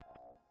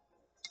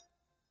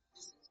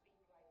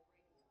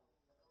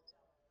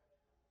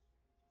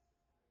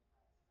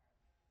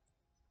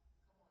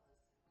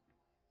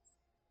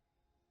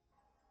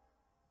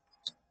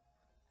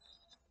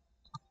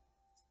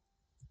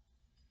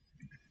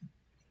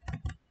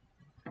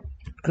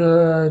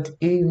Good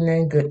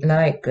evening, good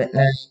night, good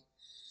night.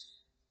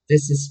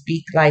 This is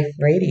Speak Life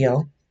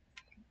Radio,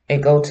 a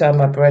Go Tell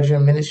My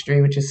Brethren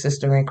ministry, which is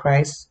Sister in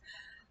Christ.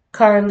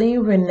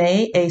 Carleen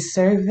Renee, a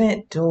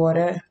servant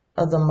daughter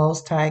of the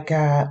Most High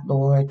God,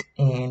 Lord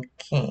and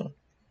King.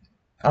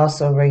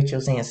 Also,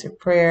 Rachel's Answered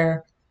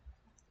Prayer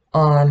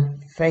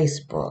on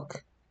Facebook.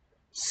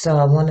 So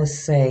I want to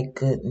say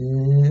good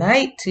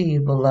night to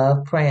you,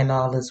 beloved, praying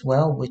all is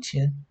well with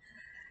you.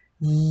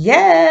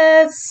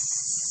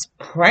 Yes,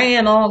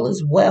 praying all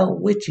is well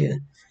with you.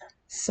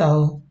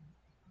 So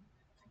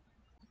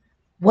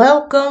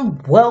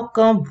welcome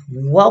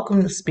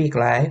to Speak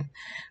Live.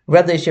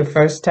 Whether it's your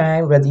first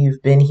time, whether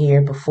you've been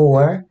here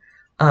before,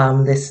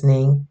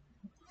 listening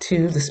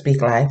to the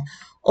Speak Live,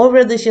 or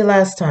whether it's your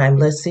last time,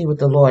 let's see what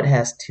the Lord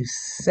has to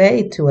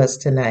say to us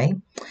tonight.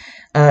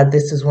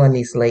 This is one of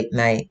these late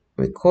night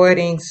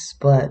recordings,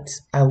 but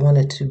I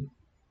wanted to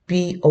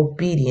be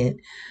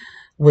obedient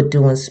with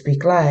doing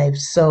Speak Live.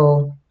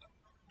 So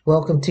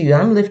welcome to you.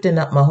 I'm lifting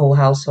up my whole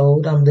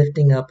household. I'm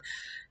lifting up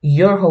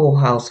your whole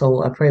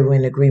household. I pray we're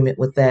in agreement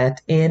with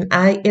that. And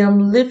I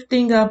am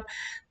lifting up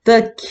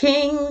the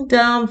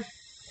kingdom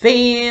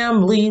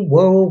family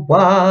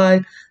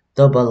worldwide,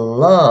 the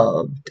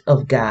beloved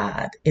of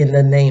God, in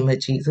the name of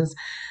Jesus.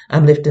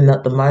 I'm lifting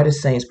up the martyr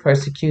saints,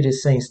 persecuted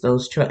saints,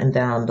 those trodden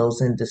down,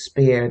 those in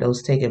despair,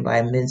 those taken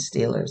by men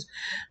stealers,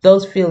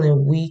 those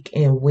feeling weak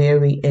and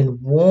weary and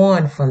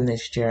worn from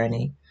this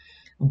journey,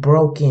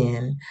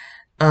 broken,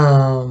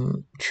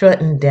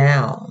 trodden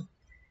down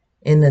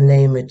in the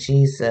name of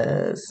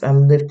Jesus.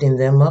 I'm lifting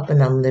them up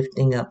and I'm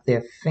lifting up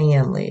their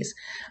families.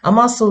 I'm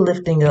also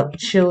lifting up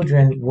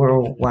children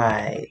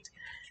worldwide.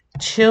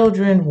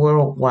 Children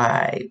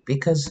worldwide,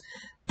 because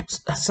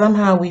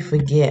somehow we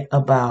forget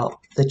about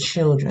the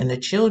children. The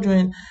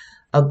children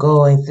are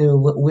going through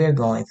what we're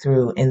going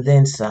through and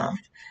then some,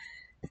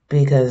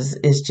 because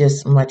it's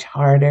just much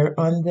harder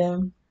on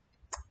them.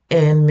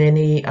 And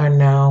many are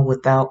now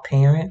without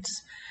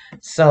parents.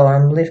 So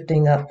I'm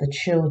lifting up the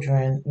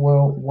children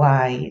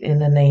worldwide in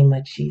the name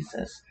of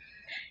Jesus.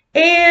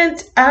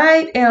 And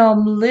I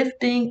am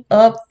lifting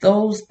up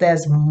those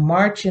that's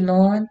marching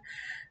on,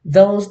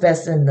 those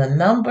that's in the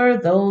number,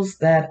 those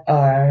that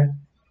are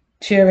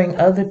cheering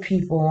other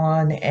people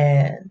on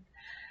and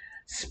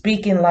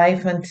speaking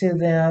life unto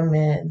them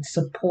and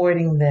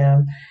supporting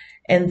them,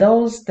 and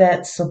those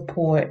that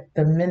support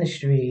the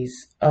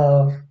ministries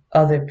of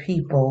other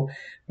people,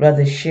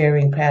 whether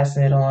sharing,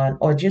 passing it on,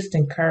 or just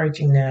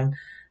encouraging them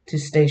to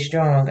stay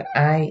strong.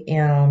 I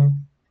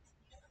am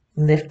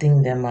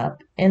lifting them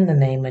up in the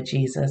name of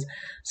Jesus.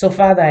 So,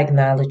 Father, I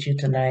acknowledge you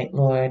tonight,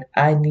 Lord.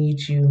 I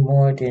need you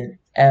more than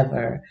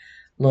ever.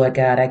 Lord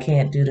God, I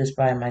can't do this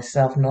by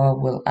myself, nor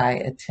will I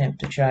attempt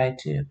to try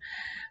to.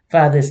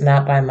 Father, it's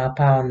not by my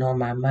power nor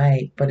my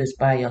might, but it's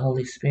by your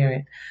Holy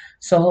Spirit.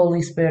 So,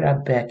 Holy Spirit, I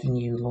beckon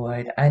you,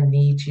 Lord. I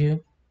need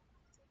you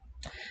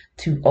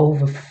to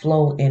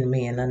overflow in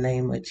me in the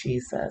name of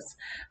Jesus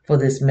for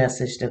this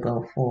message to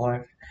go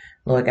forth,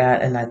 Lord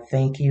God. And I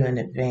thank you in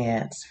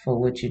advance for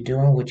what you're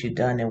doing, what you've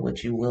done, and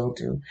what you will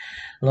do,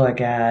 Lord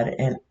God.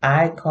 And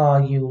I call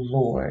you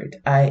Lord.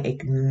 I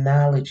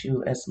acknowledge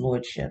you as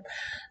Lordship.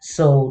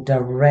 So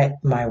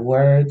direct my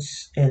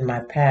words and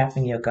my path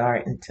in your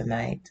garden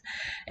tonight,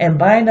 and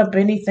bind up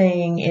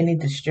anything, any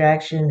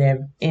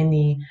distraction,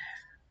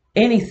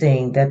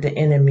 anything that the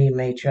enemy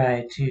may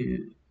try to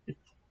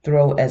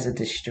throw as a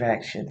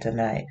distraction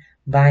tonight.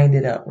 Bind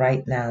it up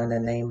right now in the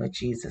name of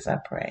Jesus, I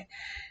pray.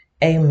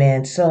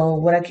 Amen. So,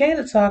 what I came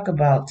to talk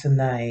about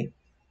tonight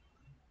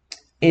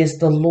is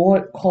the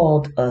Lord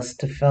called us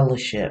to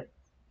fellowship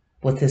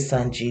with his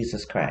son,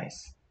 Jesus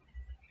Christ.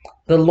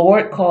 The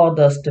Lord called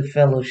us to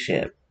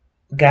fellowship.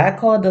 God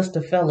called us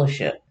to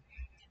fellowship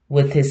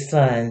with his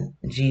son,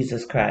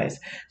 Jesus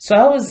Christ. So,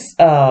 I was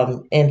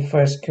in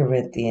First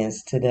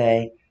Corinthians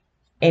today,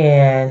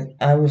 and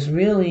I was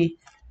really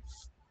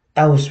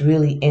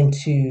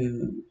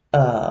into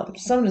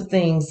some of the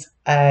things.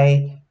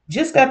 I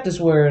just got this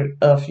word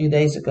a few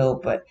days ago,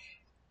 but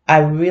I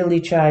really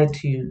tried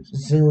to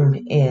zoom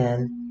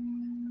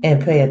in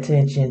and pay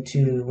attention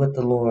to what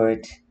the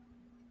Lord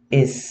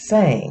is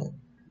saying.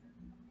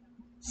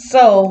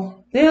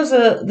 So there's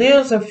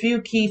a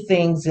few key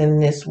things in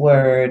this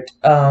word,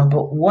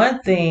 but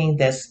one thing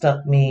that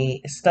stuck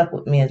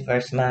with me is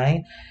verse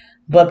 9.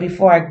 But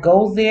before I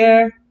go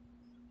there,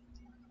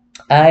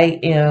 I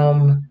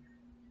am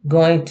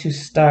going to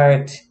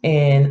start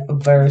in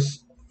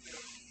verse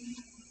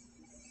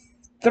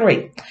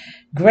 3.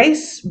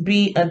 Grace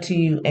be unto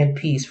you and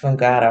peace from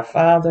God our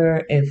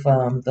Father and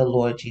from the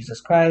Lord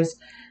Jesus Christ.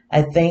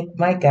 I thank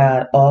my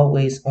God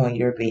always on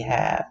your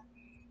behalf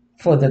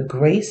for the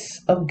grace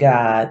of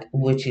God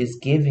which is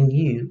given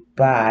you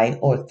by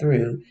or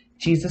through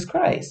Jesus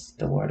Christ,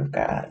 the Word of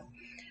God.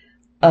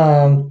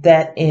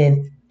 That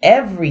in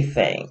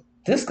everything,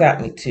 this got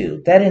me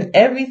too, that in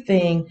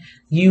everything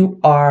you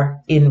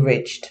are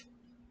enriched.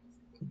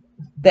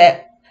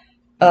 That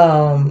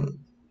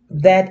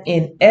that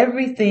in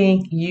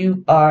everything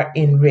you are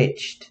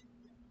enriched.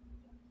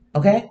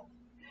 Okay?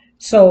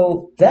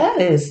 So that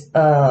in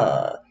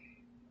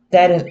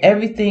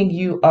everything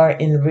you are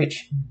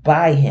enriched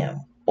by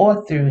him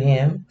or through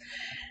him.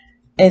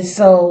 And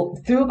so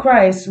through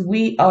Christ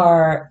we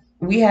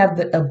have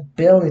the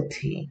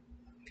ability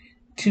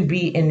to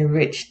be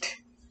enriched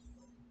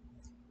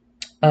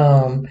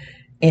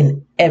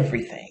in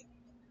everything.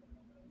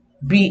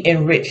 Be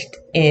enriched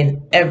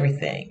in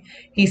everything.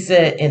 He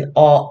said in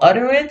all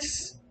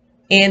utterance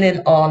and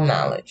in all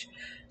knowledge.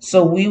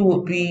 So we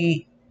will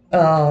be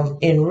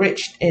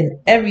enriched in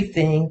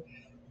everything,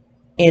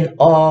 in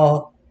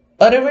all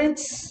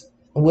utterance,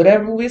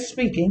 whatever we're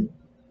speaking,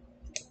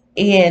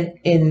 and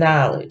in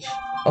knowledge.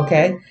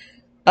 Okay.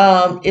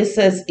 It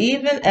says,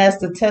 even as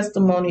the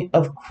testimony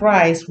of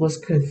Christ was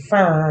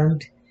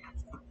confirmed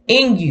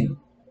in you.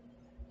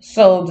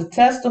 So the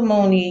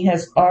testimony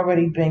has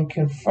already been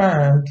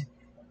confirmed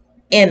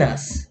in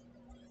us.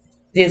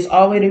 There's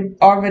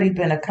already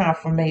been a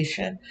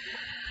confirmation.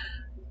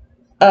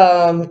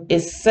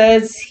 It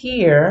says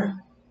here,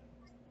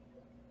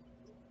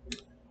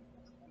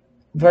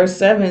 verse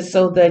 7,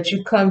 so that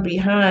you come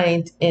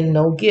behind in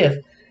no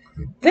gift.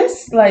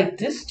 This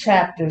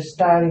chapter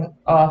starting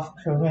off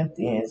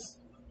Corinthians,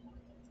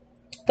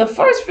 the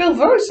first few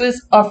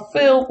verses are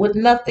filled with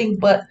nothing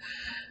but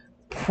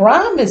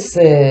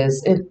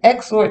promises and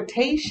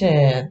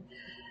exhortation,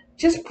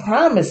 just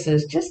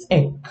promises, just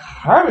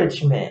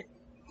encouragement.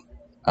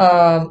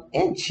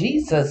 In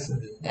Jesus'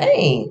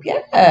 name,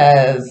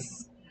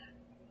 yes,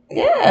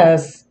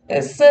 yes.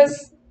 It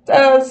says,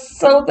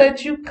 so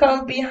that you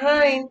come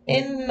behind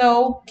in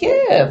no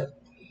gift.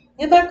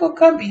 You're not gonna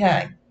come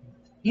behind.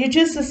 You're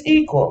just as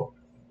equal.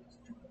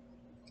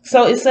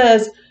 So it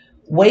says,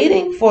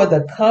 waiting for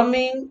the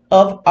coming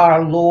of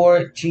our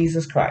Lord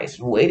Jesus Christ,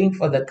 waiting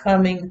for the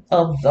coming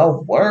of the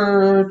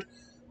Word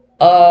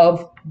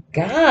of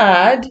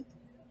God,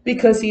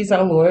 because He's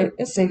our Lord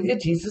and Savior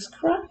Jesus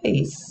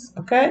Christ.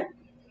 Okay?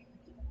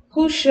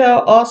 Who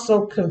shall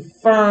also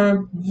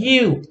confirm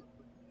you.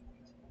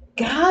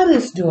 God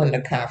is doing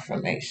the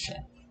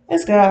confirmation.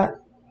 It's God.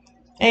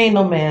 Ain't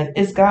no man.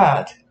 It's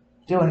God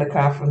doing the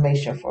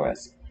confirmation for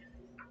us.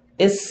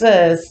 It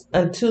says,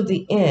 unto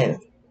the end,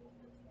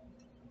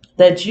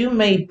 that you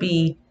may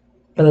be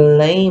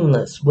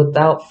blameless,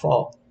 without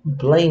fault,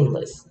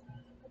 blameless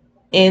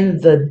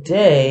in the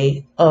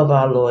day of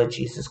our Lord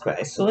Jesus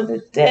Christ. So in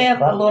the day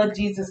of our Lord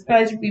Jesus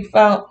Christ, you be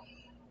found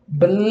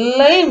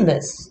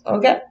blameless,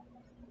 okay?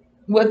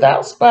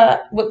 Without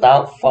spot,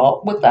 without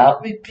fault,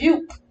 without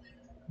rebuke,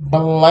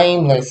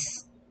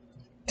 blameless.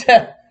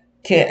 Can't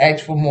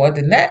ask for more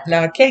than that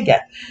now, can ya?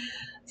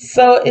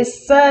 So it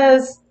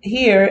says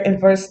here in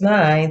verse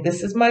 9,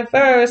 this is my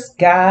verse,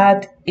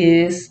 God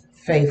is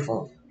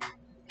faithful.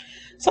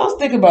 So let's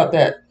think about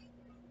that.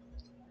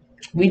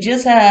 We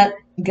just had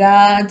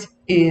God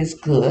is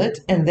good,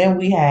 and then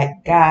we had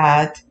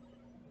God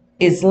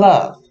is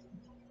love.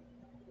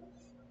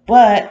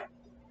 But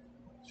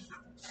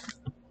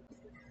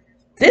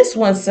this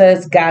one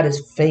says God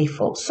is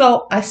faithful.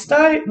 So I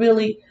started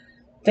really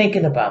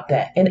thinking about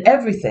that. In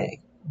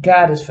everything,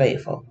 God is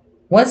faithful.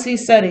 Once He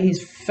said it,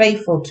 He's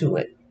faithful to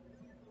it.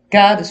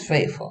 God is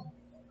faithful.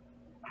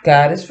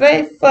 God is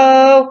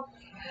faithful.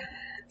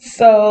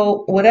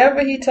 So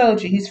whatever He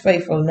told you, He's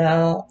faithful.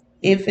 Now,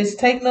 if it's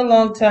taken a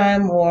long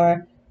time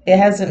or it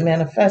hasn't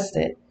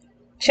manifested,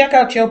 check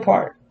out your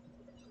part.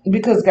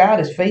 Because God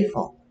is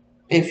faithful.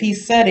 If He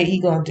said it,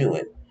 He's going to do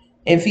it.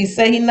 If He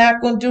said He's not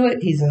going to do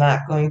it, He's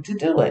not going to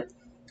do it.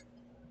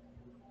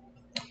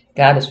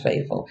 God is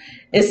faithful.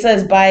 It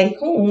says, by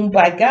whom,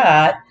 by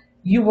God,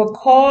 you were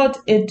called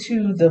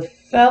into the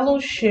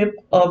fellowship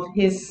of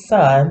His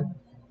Son,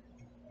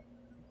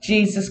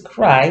 Jesus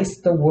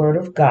Christ, the Word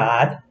of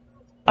God,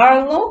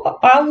 our Lord.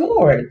 Our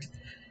Lord.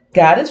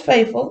 God is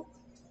faithful.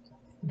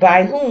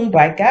 By whom,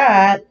 by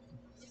God,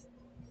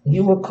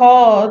 you were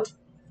called.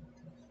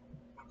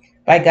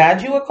 By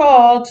God, you were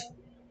called.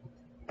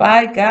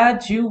 By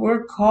God, you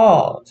were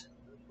called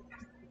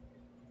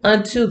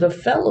unto the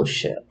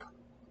fellowship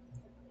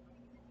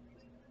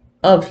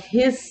of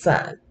His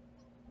Son,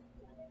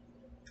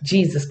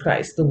 Jesus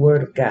Christ, the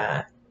Word of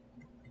God,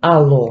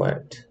 our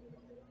Lord.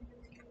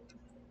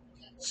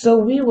 So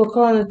we were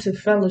called into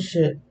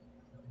fellowship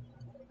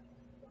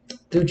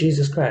through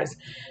Jesus Christ.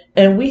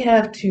 And we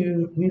have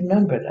to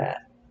remember that.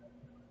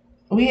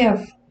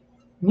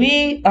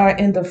 We are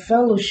in the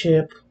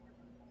fellowship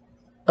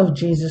of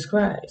Jesus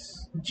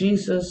Christ.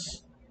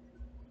 Jesus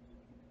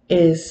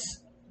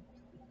is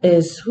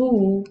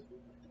who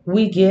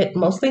we get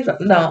mostly from.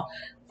 Now,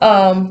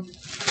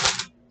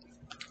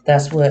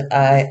 that's what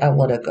I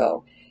want to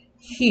go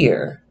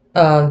here.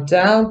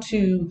 Down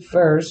to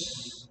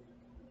verse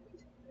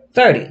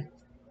 30.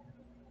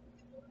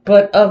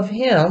 But of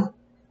Him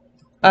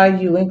are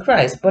you in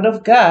Christ. But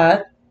of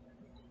God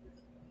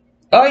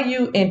are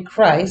you in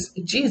Christ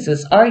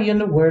Jesus. Are you in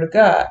the Word of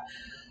God?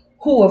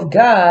 Who of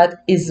God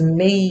is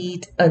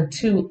made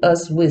unto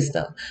us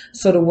wisdom.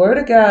 So the Word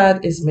of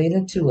God is made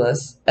unto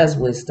us as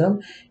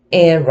wisdom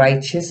and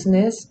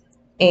righteousness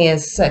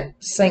and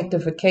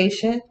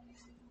sanctification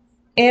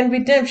and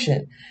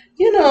redemption.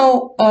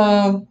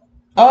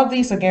 All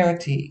these are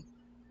guaranteed.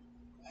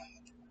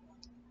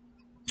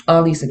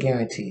 All these are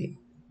guaranteed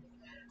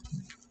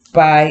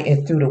by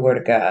and through the word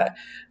of God.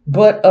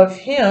 But of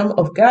him,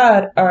 of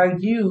God, are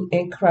you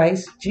in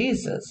Christ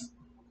Jesus,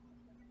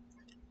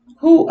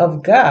 who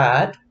of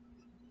God,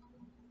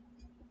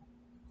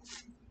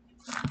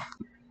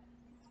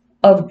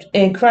 of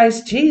in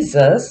Christ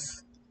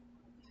Jesus,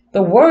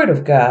 the word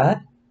of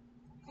God,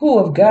 who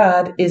of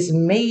God is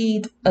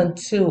made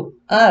unto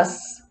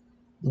us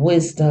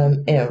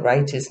wisdom and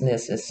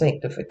righteousness and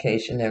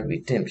sanctification and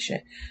redemption.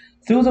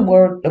 Through the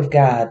word of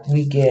God,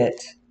 we get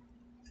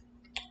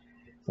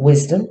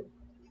wisdom,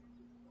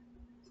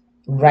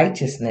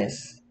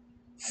 righteousness,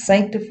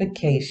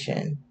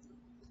 sanctification,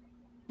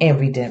 and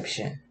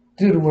redemption.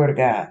 Through the word of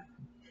God.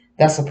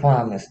 That's a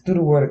promise. Through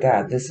the word of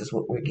God, this is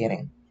what we're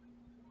getting.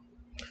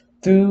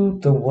 Through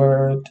the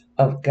word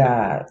of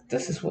God,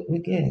 this is what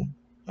we're getting.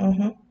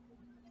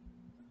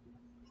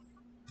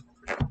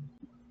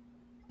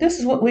 This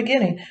is what we're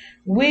getting.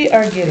 We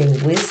are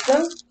getting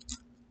wisdom.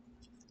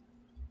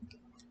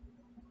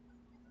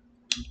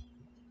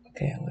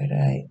 Okay, where did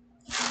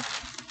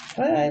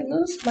I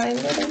lose my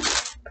little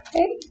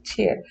page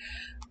here?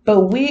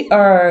 But we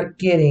are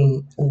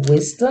getting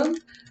wisdom.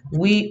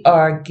 We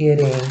are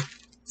getting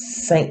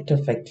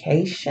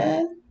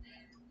sanctification.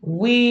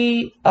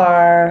 We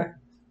are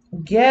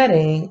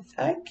getting,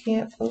 I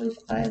can't believe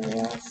I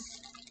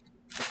lost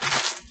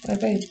my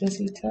page because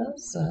he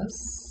tells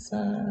us.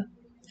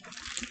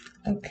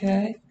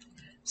 Okay.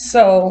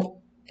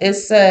 So it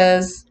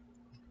says,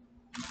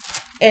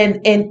 and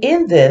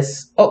in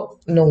this, oh,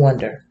 no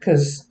wonder,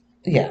 because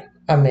yeah,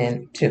 I'm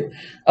in too.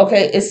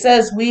 Okay, it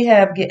says we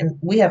have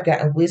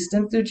gotten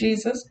wisdom through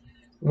Jesus,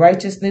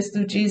 righteousness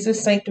through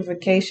Jesus,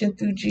 sanctification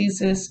through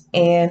Jesus,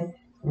 and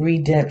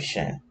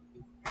redemption.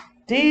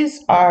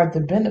 These are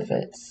the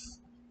benefits.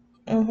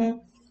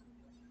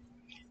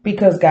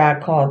 Because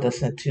God called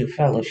us into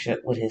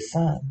fellowship with his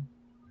son.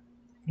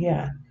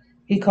 Yeah.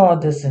 He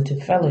called us into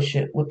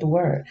fellowship with the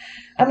word.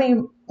 I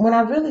mean, when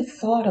I really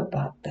thought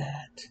about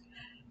that,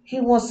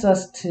 he wants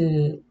us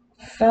to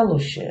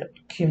fellowship,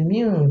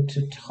 commune,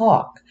 to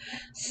talk.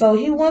 So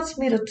he wants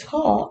me to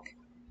talk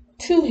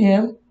to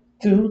him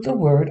through the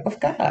word of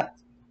God.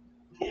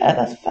 Yeah,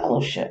 that's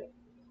fellowship.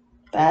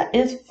 That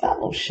is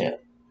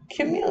fellowship.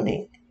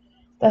 Communing.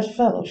 That's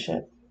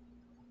fellowship.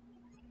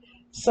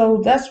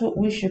 So that's what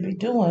we should be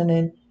doing.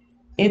 And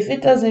if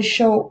it doesn't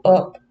show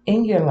up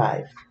in your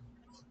life,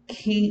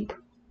 keep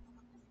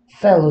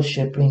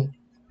fellowshipping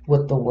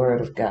with the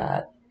word of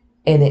God.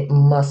 And it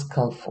must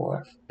come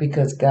forth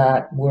because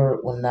God's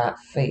word will not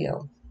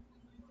fail.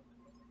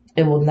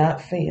 It will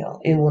not fail.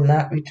 It will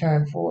not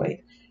return void.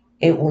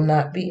 It will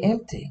not be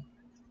empty.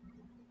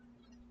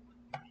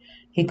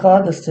 He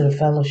called us to the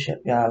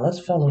fellowship, y'all.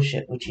 Let's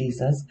fellowship with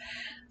Jesus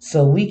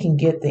so we can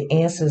get the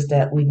answers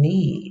that we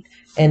need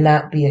and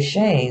not be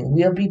ashamed.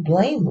 We'll be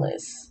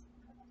blameless.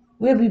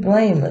 We'll be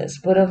blameless.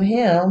 But of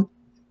him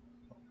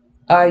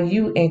are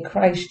you in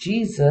Christ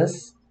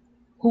Jesus,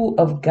 who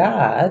of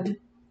God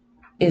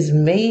is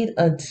made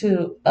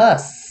unto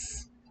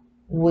us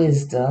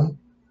wisdom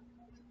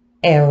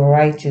and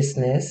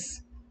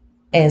righteousness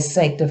and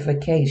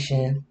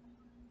sanctification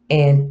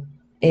and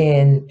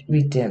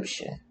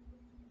redemption.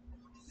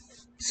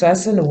 So I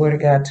send the word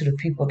of God to the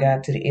people of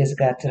God, to the ears of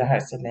God, to the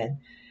hearts of men.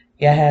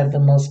 Y'all have the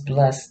most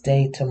blessed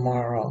day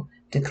tomorrow.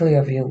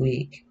 Declare of your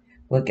week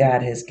what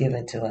God has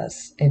given to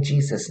us. In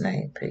Jesus'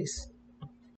 name, peace.